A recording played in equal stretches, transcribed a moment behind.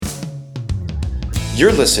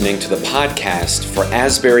You're listening to the podcast for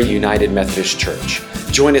Asbury United Methodist Church.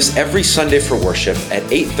 Join us every Sunday for worship at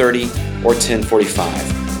 8:30 or 10:45.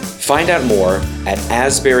 Find out more at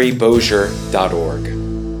asburybossier.org.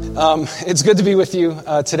 It's good to be with you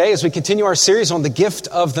today as we continue our series on the gift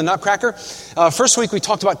of the Nutcracker. First week we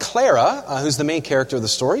talked about Clara, who's the main character of the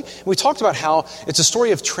story. We talked about how it's a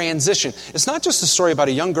story of transition. It's not just a story about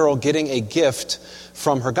a young girl getting a gift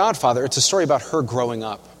from her godfather. It's a story about her growing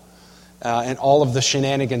up and all of the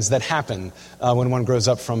shenanigans that happen when one grows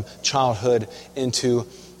up from childhood into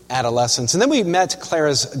adolescence. And then we met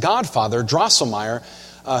Clara's godfather, Drosselmeyer,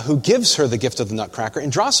 who gives her the gift of the Nutcracker.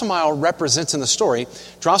 And Drosselmeyer represents in the story,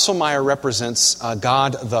 Drosselmeyer represents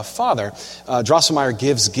God the Father. Drosselmeyer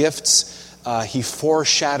gives gifts, he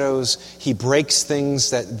foreshadows, he breaks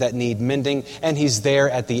things that need mending, and he's there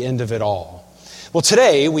at the end of it all. Well,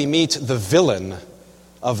 today we meet the villain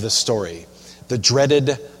of the story, the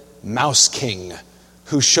dreaded Mouse King,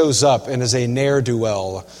 who shows up and is a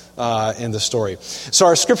ne'er-do-well in the story. So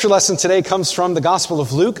our scripture lesson today comes from the Gospel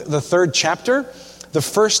of Luke, the 3rd chapter, the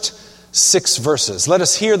first 6 verses. Let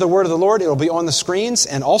us hear the word of the Lord. It will be on the screens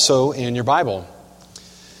and also in your Bible.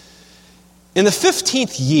 In the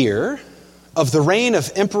 15th year of the reign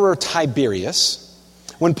of Emperor Tiberius,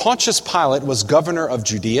 when Pontius Pilate was governor of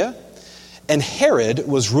Judea, and Herod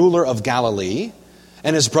was ruler of Galilee,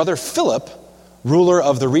 and his brother Philip, ruler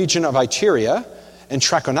of the region of Iturea and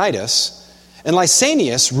Trachonitis, and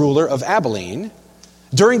Lysanias, ruler of Abilene,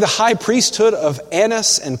 during the high priesthood of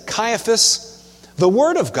Annas and Caiaphas, the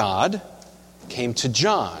word of God came to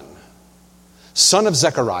John, son of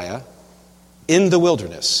Zechariah, in the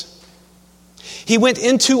wilderness. He went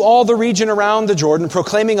into all the region around the Jordan,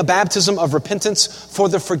 proclaiming a baptism of repentance for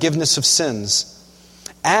the forgiveness of sins,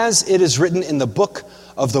 as it is written in the book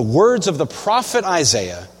of the words of the prophet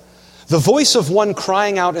Isaiah, the voice of one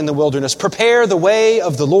crying out in the wilderness, prepare the way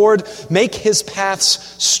of the Lord, make his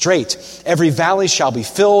paths straight. Every valley shall be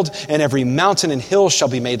filled, and every mountain and hill shall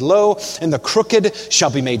be made low, and the crooked shall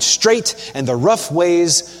be made straight, and the rough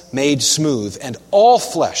ways made smooth. And all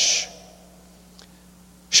flesh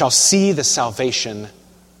shall see the salvation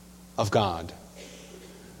of God.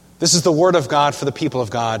 This is the word of God for the people of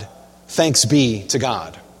God. Thanks be to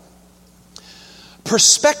God.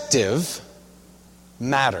 Perspective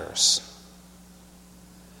matters.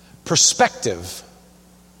 Perspective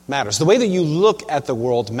matters. The way that you look at the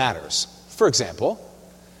world matters. For example,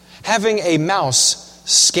 having a mouse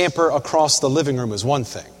scamper across the living room is one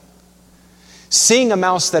thing. Seeing a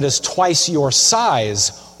mouse that is twice your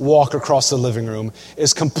size walk across the living room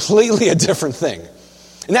is completely a different thing.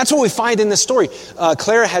 And that's what we find in this story.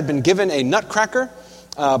 Clara had been given a nutcracker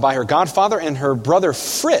by her godfather, and her brother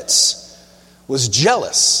Fritz was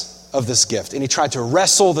jealous of this gift, and he tried to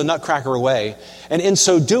wrestle the nutcracker away, and in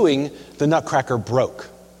so doing, the nutcracker broke.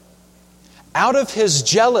 Out of his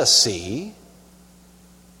jealousy,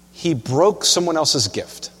 he broke someone else's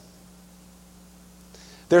gift.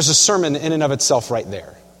 There's a sermon in and of itself right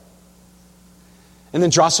there. And then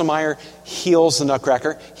Drosselmeyer heals the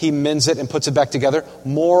nutcracker. He mends it and puts it back together.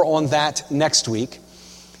 More on that next week.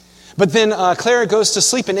 But then Clara goes to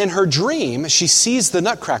sleep, and in her dream, she sees the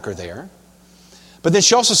nutcracker there. But then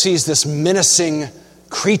she also sees this menacing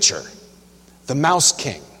creature, the Mouse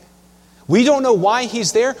King. We don't know why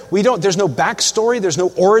he's there. There's no backstory. There's no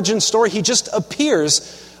origin story. He just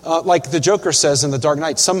appears like the Joker says in The Dark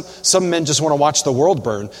Knight. Some men just want to watch the world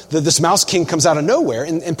burn. This Mouse King comes out of nowhere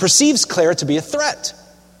and perceives Clara to be a threat.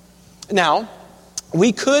 Now,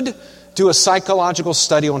 we could do a psychological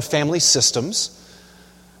study on family systems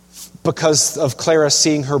because of Clara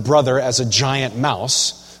seeing her brother as a giant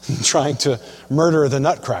mouse trying to murder the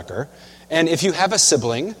nutcracker. And if you have a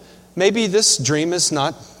sibling, maybe this dream is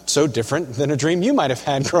not so different than a dream you might have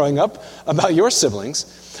had growing up about your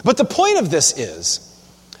siblings. But the point of this is,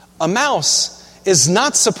 a mouse is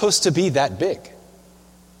not supposed to be that big.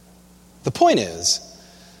 The point is,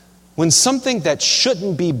 when something that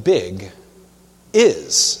shouldn't be big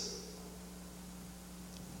is,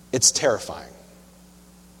 it's terrifying.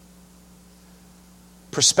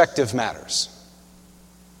 Perspective matters.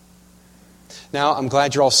 Now, I'm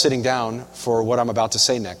glad you're all sitting down for what I'm about to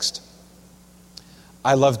say next.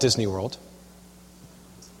 I love Disney World.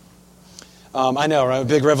 I know, right? A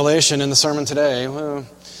big revelation in the sermon today.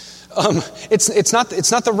 It's not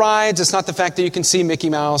the rides. It's not the fact that you can see Mickey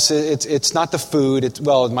Mouse. It's not the food. It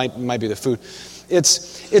might be the food.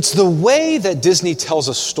 It's the way that Disney tells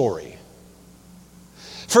a story.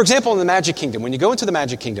 For example, in the Magic Kingdom, when you go into the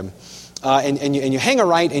Magic Kingdom, and you hang a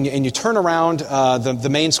right and you turn around the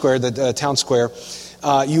main square, the town square,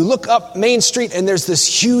 you look up Main Street and there's this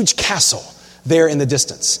huge castle there in the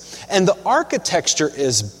distance. And the architecture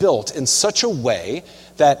is built in such a way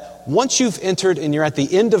that once you've entered and you're at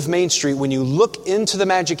the end of Main Street, when you look into the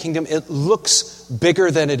Magic Kingdom, it looks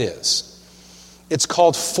bigger than it is. It's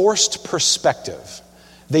called forced perspective.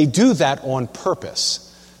 They do that on purpose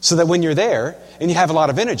so that when you're there and you have a lot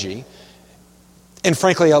of energy and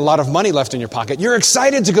frankly a lot of money left in your pocket, you're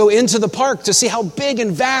excited to go into the park to see how big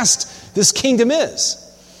and vast this kingdom is.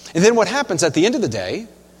 And then what happens at the end of the day,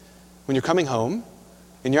 when you're coming home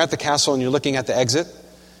and you're at the castle and you're looking at the exit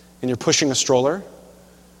and you're pushing a stroller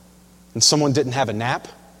and someone didn't have a nap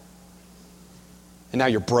and now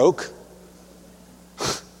you're broke,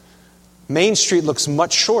 Main Street looks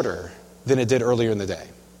much shorter than it did earlier in the day.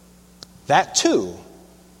 That too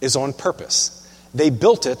is on purpose. They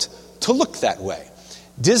built it to look that way.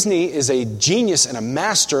 Disney is a genius and a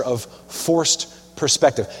master of forced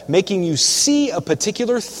perspective, making you see a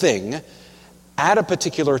particular thing at a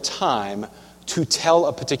particular time to tell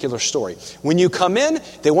a particular story. When you come in,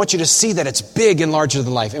 they want you to see that it's big and larger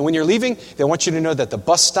than life. And when you're leaving, they want you to know that the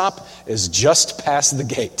bus stop is just past the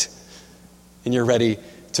gate and you're ready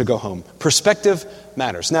to go home. Perspective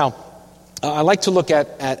matters. Now, I like to look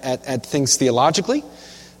at things theologically,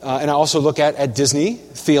 and I also look at Disney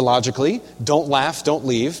theologically. Don't laugh, don't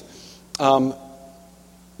leave.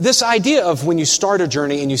 This idea of when you start a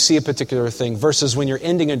journey and you see a particular thing versus when you're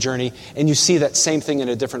ending a journey and you see that same thing in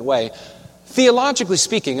a different way. Theologically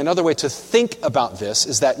speaking, another way to think about this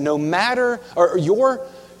is that no matter or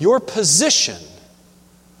your position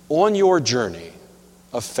on your journey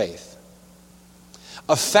of faith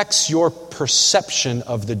affects your perception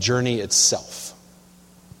of the journey itself.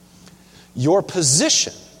 Your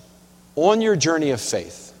position on your journey of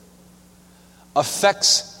faith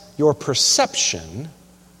affects your perception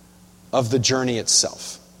of the journey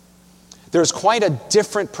itself. There's quite a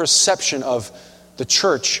different perception of the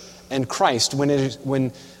church and Christ when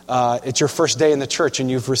it's your first day in the church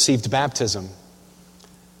and you've received baptism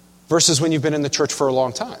versus when you've been in the church for a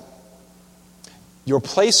long time. Your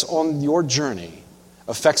place on your journey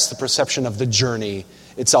affects the perception of the journey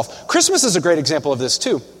itself. Christmas is a great example of this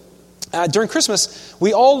too. During Christmas,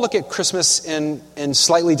 we all look at Christmas in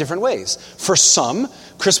slightly different ways. For some,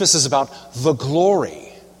 Christmas is about the glory.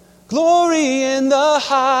 Glory in the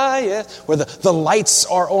highest, where the lights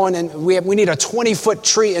are on and we need a 20-foot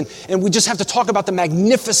tree and we just have to talk about the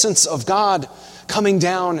magnificence of God coming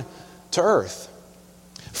down to earth.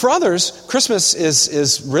 For others, Christmas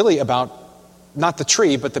is really about not the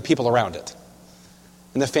tree, but the people around it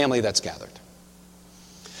and the family that's gathered.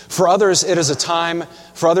 For others, it is a time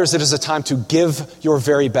to give your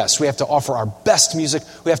very best. We have to offer our best music.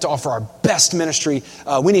 We have to offer our best ministry.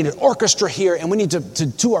 We need an orchestra here, and we need to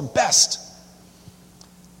do our best.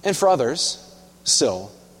 And for others,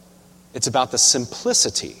 still, it's about the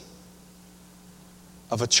simplicity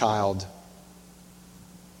of a child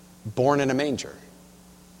born in a manger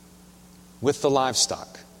with the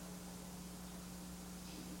livestock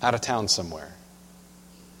out of town somewhere.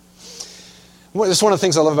 Well, it's one of the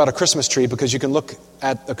things I love about a Christmas tree because you can look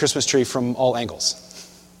at a Christmas tree from all angles.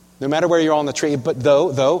 No matter where you're on the tree, but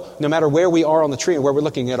though, no matter where we are on the tree and where we're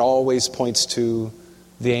looking, it always points to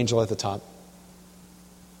the angel at the top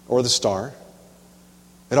or the star.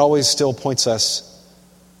 It always still points us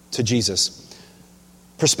to Jesus.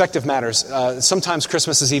 Perspective matters. Sometimes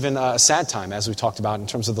Christmas is even a sad time, as we talked about in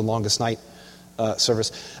terms of the longest night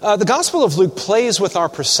service. The Gospel of Luke plays with our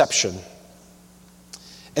perception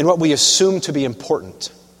and what we assume to be important.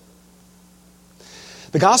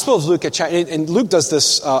 The Gospel of Luke, and Luke does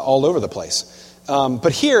this all over the place.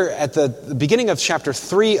 But here at the beginning of chapter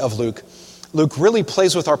 3 of Luke, Luke really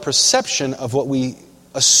plays with our perception of what we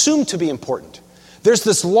assume to be important. There's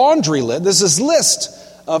this laundry list, there's this list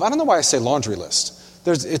of, I don't know why I say laundry list.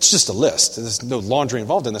 It's just a list. There's no laundry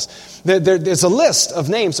involved in this. There's a list of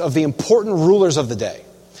names of the important rulers of the day.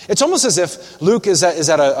 It's almost as if Luke is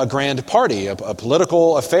at a grand party, a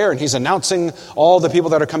political affair, and he's announcing all the people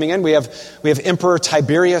that are coming in. We have Emperor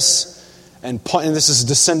Tiberius, and this is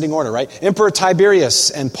descending order, right? Emperor Tiberius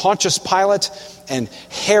and Pontius Pilate and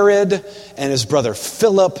Herod and his brother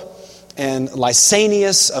Philip and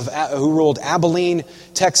Lysanias who ruled Abilene,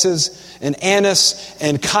 Texas, and Annas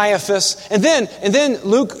and Caiaphas. And then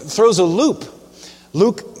Luke throws a loop.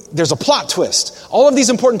 There's a plot twist. All of these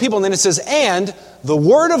important people, and then it says, and the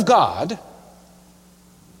word of God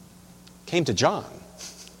came to John.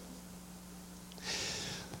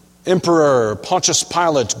 Emperor, Pontius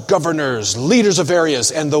Pilate, governors, leaders of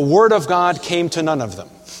areas, and the word of God came to none of them.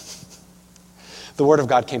 The word of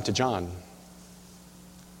God came to John,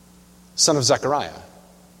 son of Zechariah,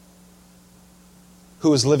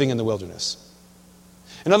 who was living in the wilderness.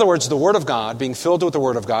 In other words, the Word of God, being filled with the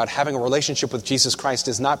Word of God, having a relationship with Jesus Christ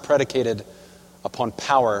is not predicated upon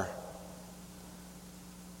power,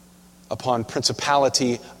 upon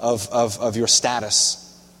principality of your status,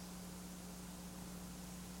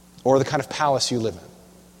 or the kind of palace you live in.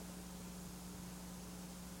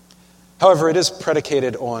 However, it is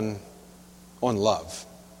predicated on love.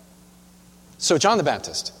 So John the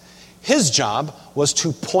Baptist, his job was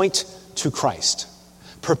to point to Christ.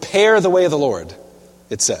 Prepare the way of the Lord,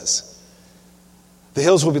 it says. The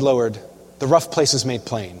hills will be lowered, the rough places made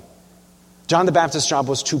plain. John the Baptist's job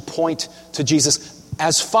was to point to Jesus.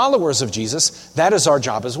 As followers of Jesus, that is our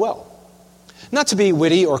job as well. Not to be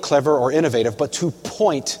witty or clever or innovative, but to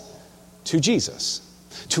point to Jesus.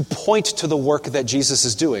 To point to the work that Jesus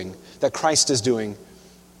is doing, that Christ is doing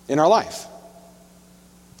in our life.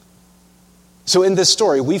 So in this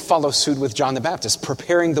story, we follow suit with John the Baptist,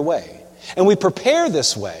 preparing the way. And we prepare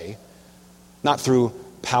this way not through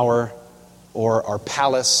power or our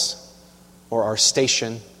palace or our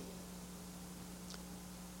station,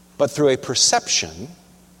 but through a perception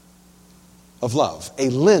of love, a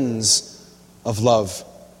lens of love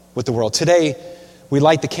with the world. Today, we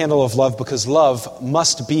light the candle of love because love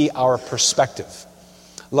must be our perspective.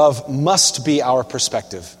 Love must be our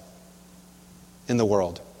perspective in the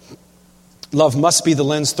world. Love must be the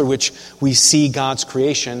lens through which we see God's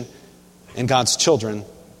creation and God's children.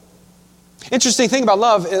 Interesting thing about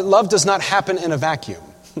love does not happen in a vacuum.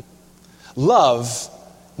 Love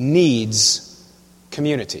needs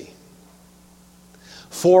community.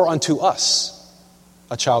 For unto us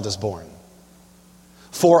a child is born.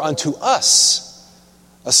 For unto us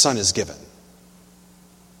a son is given.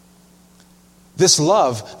 This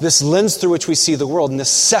love, this lens through which we see the world,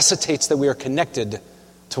 necessitates that we are connected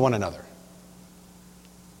to one another.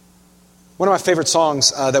 One of my favorite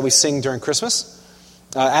songs that we sing during Christmas,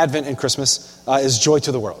 Advent and Christmas, is Joy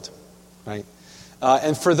to the World. Right?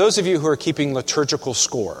 And for those of you who are keeping liturgical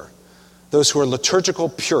score, those who are liturgical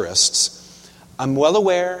purists, I'm well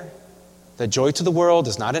aware that Joy to the World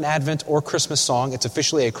is not an Advent or Christmas song. It's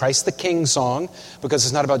officially a Christ the King song because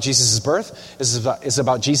it's not about Jesus' birth. It's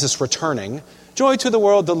about Jesus returning. Joy to the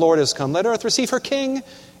world, the Lord has come. Let earth receive her King.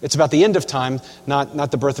 It's about the end of time, not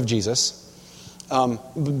the birth of Jesus.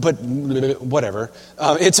 But whatever.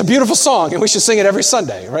 It's a beautiful song, and we should sing it every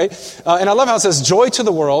Sunday, right? And I love how it says, Joy to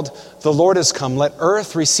the world, the Lord has come. Let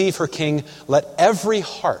earth receive her King. Let every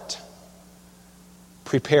heart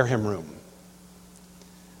prepare him room.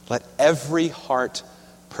 Let every heart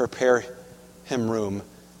prepare him room,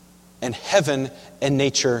 and heaven and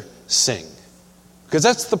nature sing. Because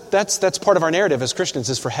that's part of our narrative as Christians,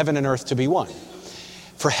 is for heaven and earth to be one.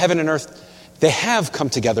 For heaven and earth, they have come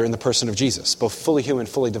together in the person of Jesus, both fully human,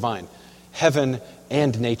 fully divine. Heaven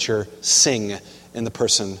and nature sing in the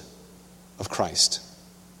person of Christ.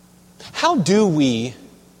 How do we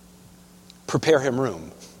prepare him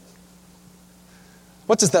room?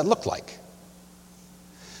 What does that look like?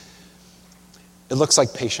 It looks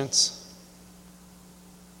like patience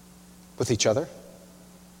with each other.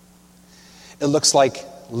 It looks like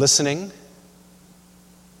listening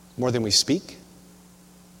more than we speak.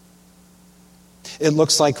 It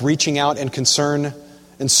looks like reaching out in concern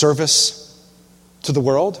and service to the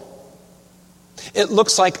world. It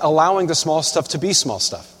looks like allowing the small stuff to be small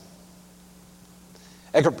stuff.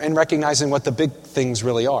 And recognizing what the big things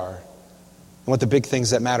really are. And what the big things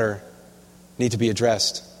that matter need to be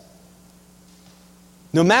addressed.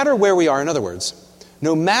 No matter where we are, in other words,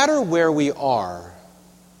 no matter where we are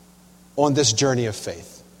on this journey of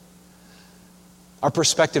faith, our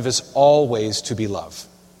perspective is always to be love.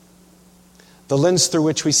 The lens through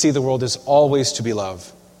which we see the world is always to be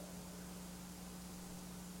love.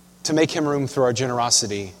 To make him room through our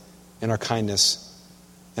generosity and our kindness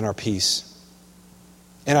and our peace.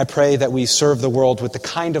 And I pray that we serve the world with the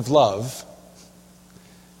kind of love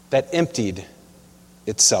that emptied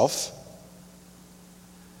itself.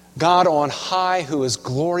 God on high, who is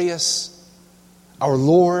glorious, our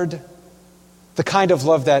Lord, the kind of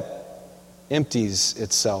love that empties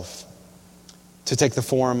itself to take the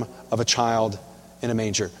form of a child in a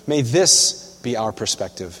manger. May this be our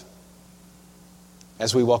perspective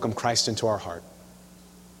as we welcome Christ into our heart.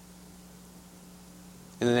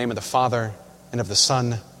 In the name of the Father, and of the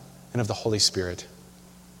Son, and of the Holy Spirit.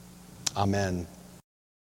 Amen.